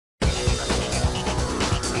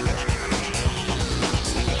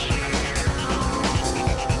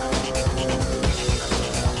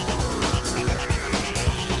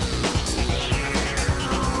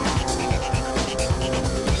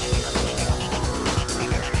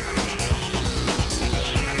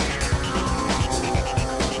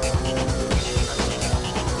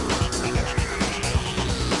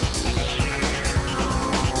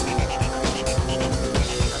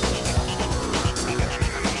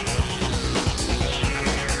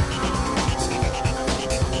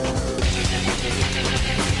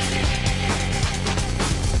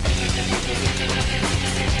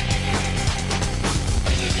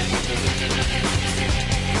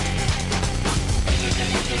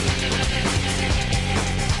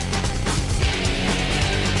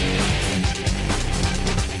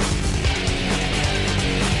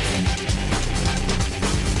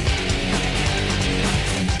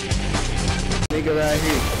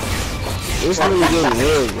This nigga getting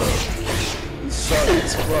healed, bro. You suck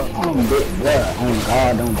as fuck. Oh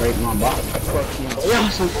God, don't break my box. Fuck you. Yeah,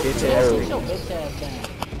 some Bitch ass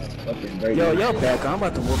nigga. Yo, back. I'm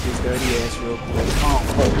about to whoop his dirty ass real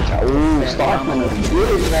quick. Ooh, Star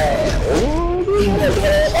Makura Like.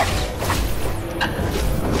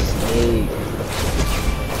 Hey.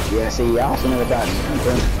 Yeah, see, y'all should never got me.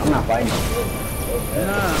 I'm not fighting.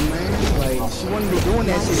 Nah, man. Like, she wouldn't be doing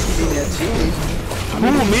that shit if she didn't have cheated.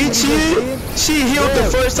 Who, me cheated? She healed the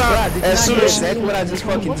first time. As soon as exactly what I just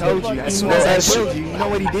fucking told you. As soon as I killed you, you know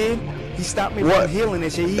what he did? He stopped me from healing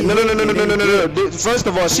and shit. No. First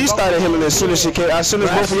of all, she started healing as soon as she came. As soon as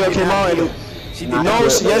both of y'all came out.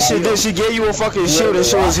 Yes, she did. She gave you a fucking shield and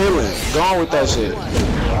she was healing. Go on with that shit.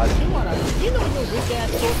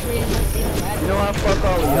 You know what? Fuck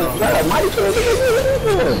all of y'all.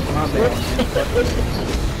 My bad.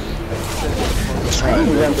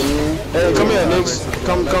 Hey, come here, Nyx.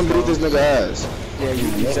 Come beat this nigga ass. Yeah,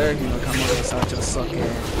 you deserve, come on inside your suck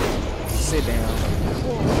ass. Sit down.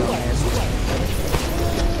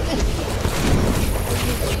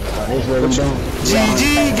 GG,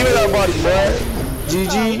 give me that body, boy.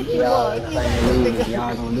 GG.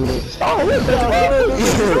 Y'all gonna do this. Oh, what's that?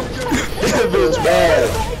 That bitch bad.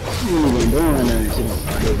 You ain't doing that shit.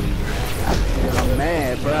 I'm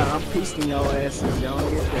mad, bro. I'm piecing your asses. Y'all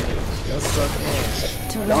don't get that. Y'all suck ass.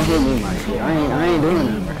 Don't hit me, my shit. I ain't doing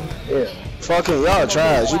that, bro. Yeah. Fucking y'all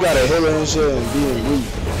trash. You gotta heal and shit and be in weak.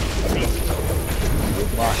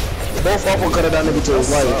 Both uppercut that nigga to his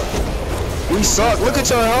life. We suck. Look at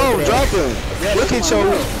your home dropping. Look at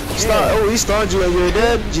your start. Oh, he stunned you and you're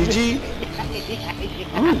dead. GG.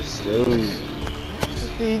 I'm serious.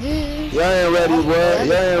 Y'all ain't ready, boy.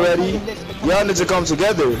 Y'all ain't ready. Y'all need to come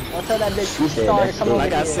together.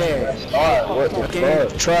 Like I said. What the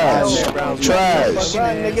fuck? Trash. Trash.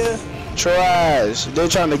 Trash. They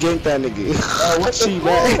trying to gank that nigga. She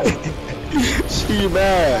bad. She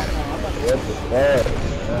bad. What the fuck?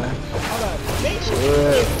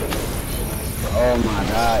 Yeah. Oh my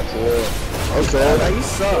God, yeah. Okay. You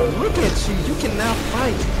suck. Look at you. You cannot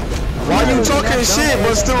fight. Why you talking shit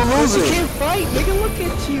but still losing? You can't fight, nigga. Look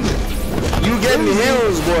at you. You getting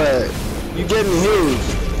heals, boy. You getting heals.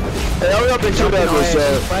 Hey, hurry up and kill that bitch, yo.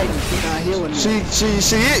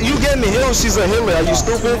 You getting the heals, she's a healer. Are you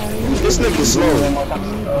stupid? This nigga slow.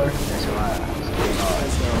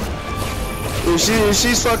 If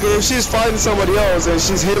she's fighting somebody else and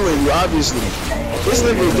she's healing you, obviously. This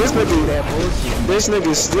nigga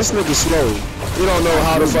slow. You don't know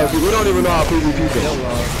how to fight. We don't even know how PvP go.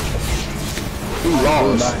 He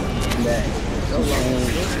lost.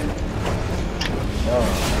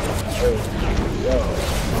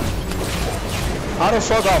 How the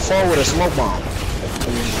fuck I fall with a smoke bomb?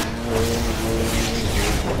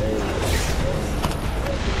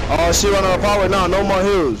 Oh, she run out of power now. No more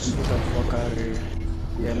heals.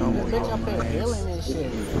 Yeah, no more.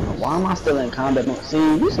 Why am I still in combat mode? See,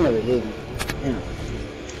 you just never hit me. Yeah.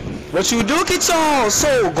 What you do, get y'all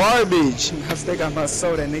so garbage. I still got my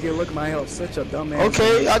soda, nigga. Look at my health. Such a dumb ass.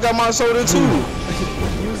 Okay, I got my soda too.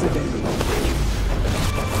 Use it then.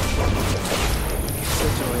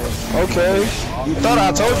 Okay. You thought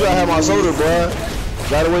I told you I had my soda, bro.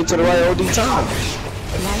 Gotta wait till the right OD time.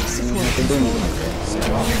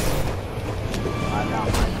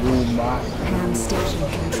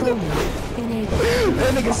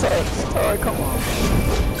 That nigga said, Star, come on.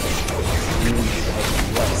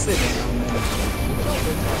 Sit down, man.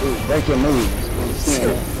 Break your moves.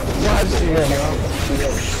 Watch it,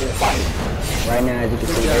 Fight. Right now, as you can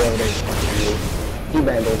see, over there. He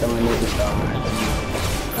back there throwing niggas Star.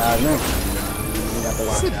 No. You got to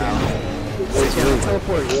watch out. Sit down,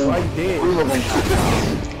 teleport. Why you dead?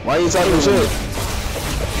 Why you talking shit?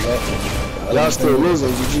 Y'all still losing,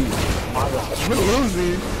 GG. We're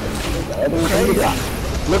losing.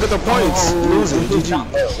 Look at the points. Losing, GG.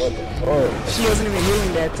 She wasn't even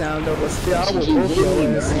healing that time though, but still, I would both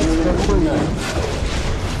your ass.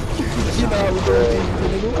 You know how we do it.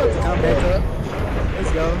 We're about to come back up.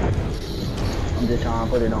 Let's go. I'm just trying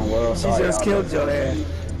to put it on world. She just killed your ass.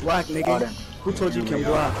 Block, nigga. Who told you can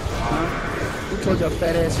block? Huh? Who told your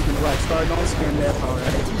fat ass you can block? Start, don't spam that power.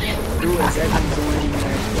 Do exactly what you're doing, man.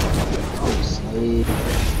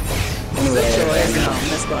 Sit your ass down.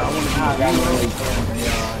 Let's go. I want to be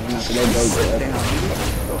sit down.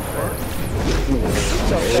 Sit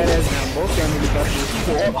your fat ass down. Both y'all niggas about to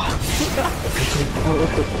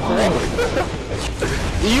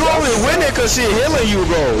You only win it cause she healing you,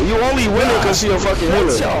 bro. You only win it cause she a fucking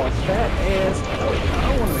healer. Shut your fat ass. I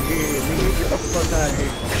don't want to hear it, nigga. Get the fuck out of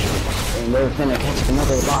here. And they're finna catch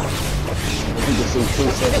another box. You can see 2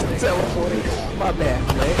 seconds. Teleporting. My bad,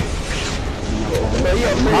 right?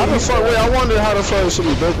 How the fuck? Wait, I wonder how the fuck it should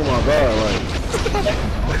be broken my guard. Like,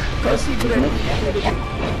 as you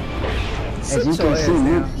can see,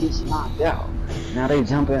 man, he's knocked out. Now they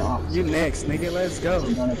jumping off. You next, nigga. Let's go. Is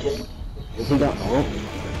he gonna? Oh,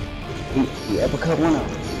 he uppercut one up.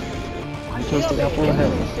 I can't stick out full of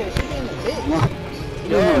health.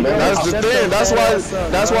 that's the thing. That's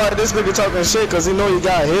why this nigga talking shit, cause he know you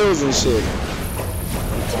got heals and shit.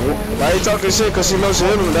 Why he talking shit? Cause she knows she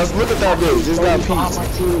hit him. Look at that bitch. Just got peace.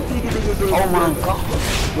 Oh my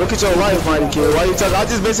god. Look at your life, mighty kid. Why you talking? I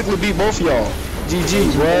just basically beat both of y'all.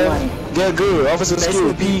 GG, bro. Get good. Officer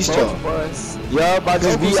skill. Peace, y'all. Yup, I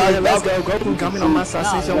just beat. Let's go. Goku coming on my side.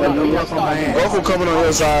 Since you want to double up on my ass. Goku coming on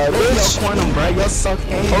your side, bitch. Quantum, bro. Y'all suck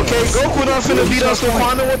ass. Okay, Goku not finna beat us with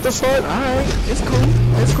Quantum. What the fuck? Alright, it's cool.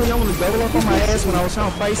 It's cool. Y'all want to double up on my ass when I was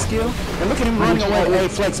trying to fight skill. And look at him running away. Hey,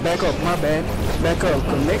 Flex, back up. My bad. Back up.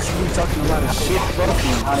 Cause next you talking a lot of shit. Fuck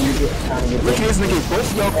you. Look at this nigga.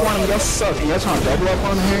 Both of y'all Quantum, y'all suck. And y'all trying to double up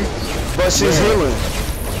on her. But she's healing.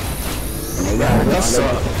 Y'all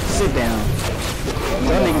suck. Sit down.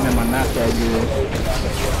 Y'all niggas in my not that good.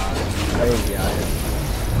 Crazy out here.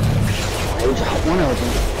 Hey, drop one of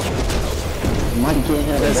them. Mighty kid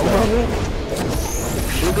had Let's a go.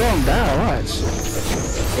 We're going down, watch.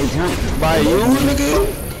 They jumped. By you, nigga?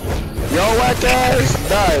 Yo, whack ass.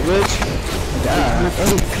 Die, bitch. Die.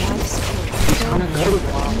 He's trying to go.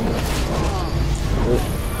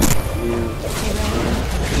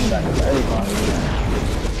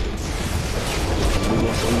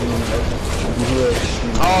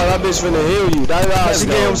 Oh, that bitch finna heal you. She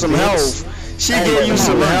gave him some health. She gave you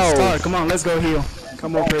some health. Come on, let's go heal.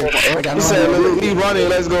 Come over here. He said, we running,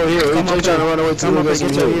 let's go heal. He trying to run away to get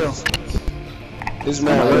some heal. This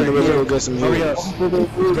man running away to get some heal. Hurry up. Get a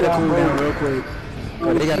cool down real quick.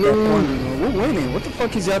 Oh, they got that point. We're winning. What the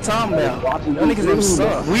fuck is y'all talking about? Y'all niggas them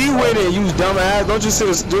suck. We winning, you dumbass. Don't you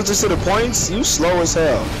see the points? You slow as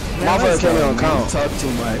hell. Motherfucker can't even count. Talk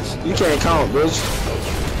too much. You can't count, bitch.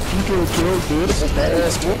 You can kill, dude. It's just that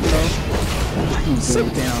ass whoop, though.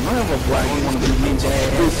 Sit down. I have a black you wanna be ninja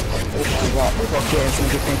ass. Fuck ass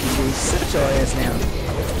nigga think you do. Sit your ass down.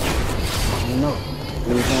 No.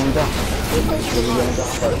 We're going down.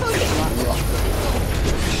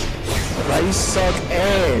 Like, you suck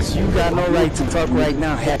ass. You got no right to talk right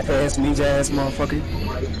now, half ass ninja ass motherfucker.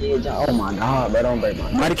 Oh my god, bro, don't break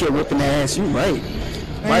my Mighty kid whipping the ass, you right.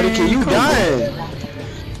 Mighty kid, you dying.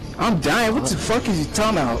 I'm dying. What the fuck is you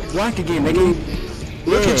talking about? Block again, nigga.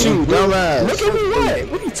 Look at you, dumbass. Look at me,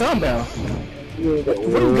 what? What are you talking about? Where you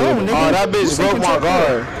going, nigga? Oh, that bitch broke my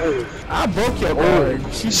guard. I broke your guard.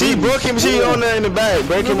 She broke him. She on there in the back,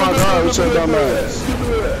 breaking my guard with your dumbass.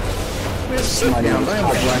 Sit down. I am a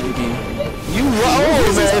black again. You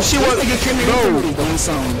man. If she wasn't doing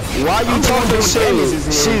something. Why you talking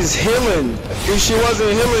shit? She's healing. If she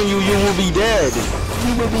wasn't healing you, you will be dead.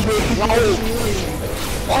 You will be dead.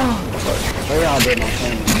 They all did my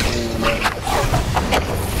thing.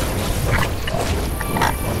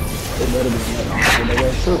 They better be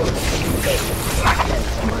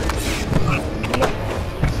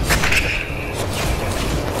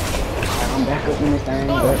I'm back up in this thing.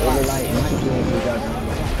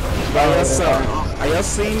 Are y'all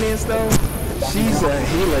seeing this though? She's a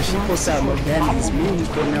healer. She puts out no damage. Me who's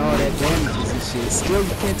putting out all that damages and shit. Still,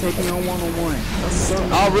 you can't take me on one-on-one.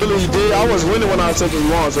 I really did. I was winning when I was taking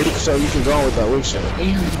you on, so you can go on with that weak shit.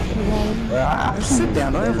 Sit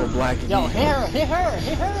down. Don't ever black again. Yo, hit her.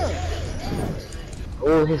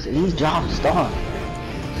 Oh, he's dropped Star.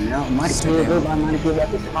 Now, mighty kid, everybody mighty kid got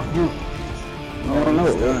to stop him. I don't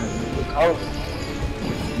know. The cola.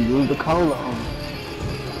 You lose the cola on him.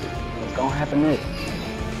 What's gonna happen next?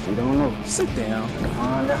 We don't know. Sit down.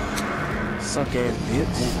 Suck ass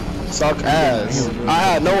bitch. Suck ass. I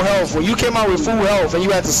had no health. When you came out with full health and you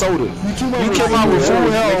had to soda. You came out with full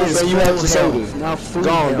health and you had to soda.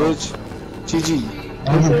 Gone, bitch. GG.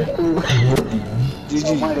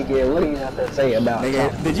 GG. Mighty kid, what do you have to say about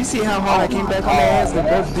that? Did you see how hard I came back on the ass? They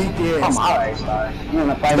both deep ass. I'm alright, Star. You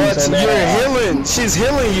wanna fight me But so you're bad? healing. She's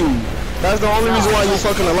healing you. That's the only reason why you're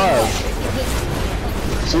fucking alive.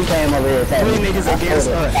 She came over here attacking 3 niggas against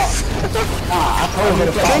us. I told her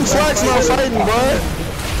to fight. King Flax not fighting, bud.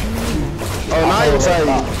 Oh, now you're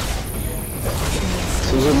fighting.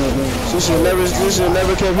 She should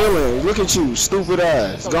never kept healing. Look at you, stupid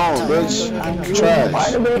ass. Gone, bitch. Trash.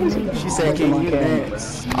 She said, "Can you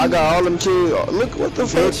dance?" I got all them kids. Look, what the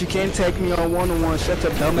fuck? Bitch, you can't take me on one-on-one. Shut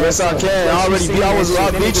your dumb ass Yes, I up. can. I already beat.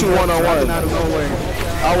 I beat you one-on-one. Out of nowhere.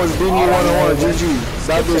 I was beating you one-on-one. GG.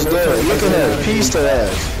 That bitch dead. Look at her. Peace to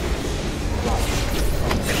ass.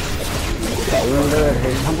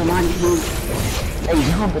 Hey,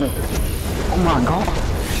 jumping it. Oh my god.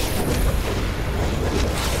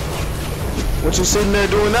 What you sitting there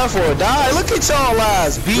doing that for? Die! Look at y'all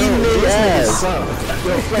ass beating their ass. Yo,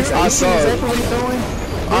 Flex, I saw it. exactly what he's doing?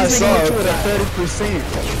 I saw it. With a 30%.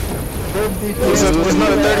 It's not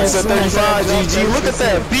a 30, it's a 35. GG. Look at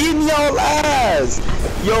that, beating y'all ass.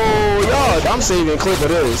 Yo, y'all, I'm saving clip of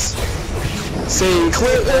this. Save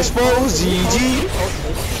clip, expose, GG.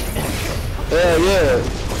 Yeah.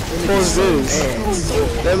 Post this.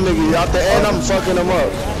 That nigga out the end, I'm fucking him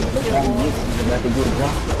up.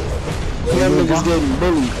 Them niggas getting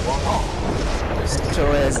bullied. Sit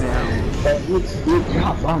your ass down. Good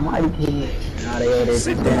job, mightykid. Nah, they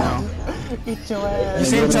sit down. Get your ass. You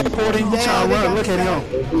see him teleporting? You trying to run? Look at him.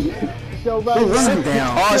 Sit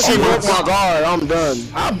down. Oh, she broke my guard. I'm done.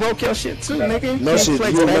 I broke your shit too, nigga. No shit.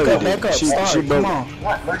 Back up. She Start. broke. Come on.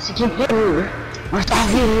 She keep hitting me. Stop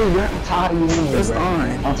hitting me. I'm tired of you. It's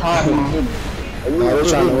on. I'm tired of you hitting me. We're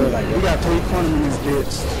trying to win. We got 3 corner minutes,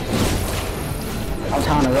 bitch. I'm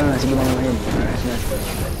trying to run so you don't hit me.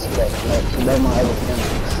 She let my other friend.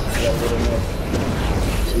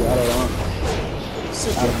 She out of line.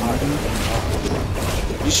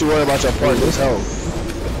 You should worry about your partner's health.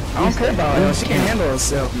 I don't care about her. She can't handle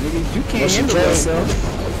herself, nigga. You can't handle yourself.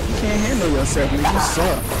 You can't handle yourself, nigga. You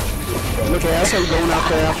suck. Look at us going out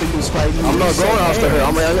there after you was fighting. I'm not going after her.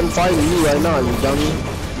 I'm fighting you right now, you dummy.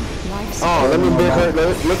 Oh, let me break her.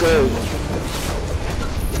 Look at her.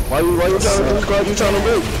 Why you trying to do squad? You trying to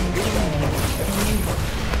break?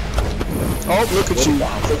 Oh, look at you.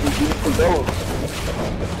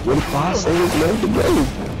 What if I say it's left to go?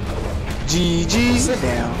 GG. Sit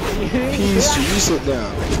down. Peace to you. Sit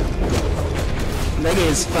down. Nigga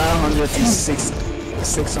is 500 to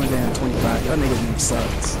 625. Y'all niggas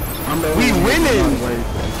sucks. We winning.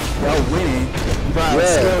 Y'all winning. But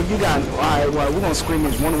still, you got. Alright, well, we're gonna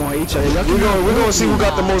scrimmage 1-on-1 each other. We're gonna see who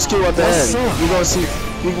got the most kill at the end. We're gonna see.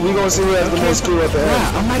 We're gonna see who has the most kill at the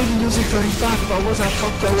end. I'm not even using 35 if I was. I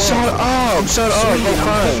fucked your Shut up! Shut up! Stop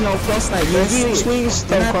crying. No plus like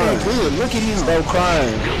Stop crying. Look at him. Stop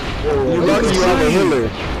crying. You lucky you have a healer.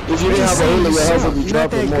 If you didn't have a healer, your health would be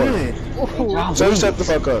dropping more. So you shut the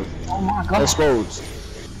fuck up. Oh my god. Exposed.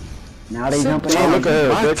 Now they jumping Oh, look at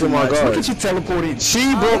her, breaking my guard. Look at you teleporting.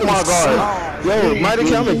 She broke my guard. Yo,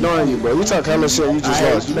 mightykid, I'm ignoring you, bro. You talk hella shit, you just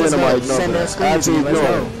lost. You been in my ignore. I have to ignore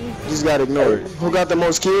it. You just gotta ignore it. Who got the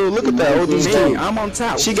most kills? Look at that, OD's kill. I'm on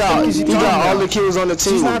top. He got all the kills on the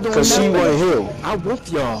team, cause she won heal. I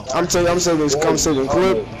whooped y'all. I'm saving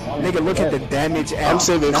clip. Nigga, look at the damage out. I'm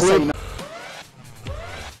saving clip.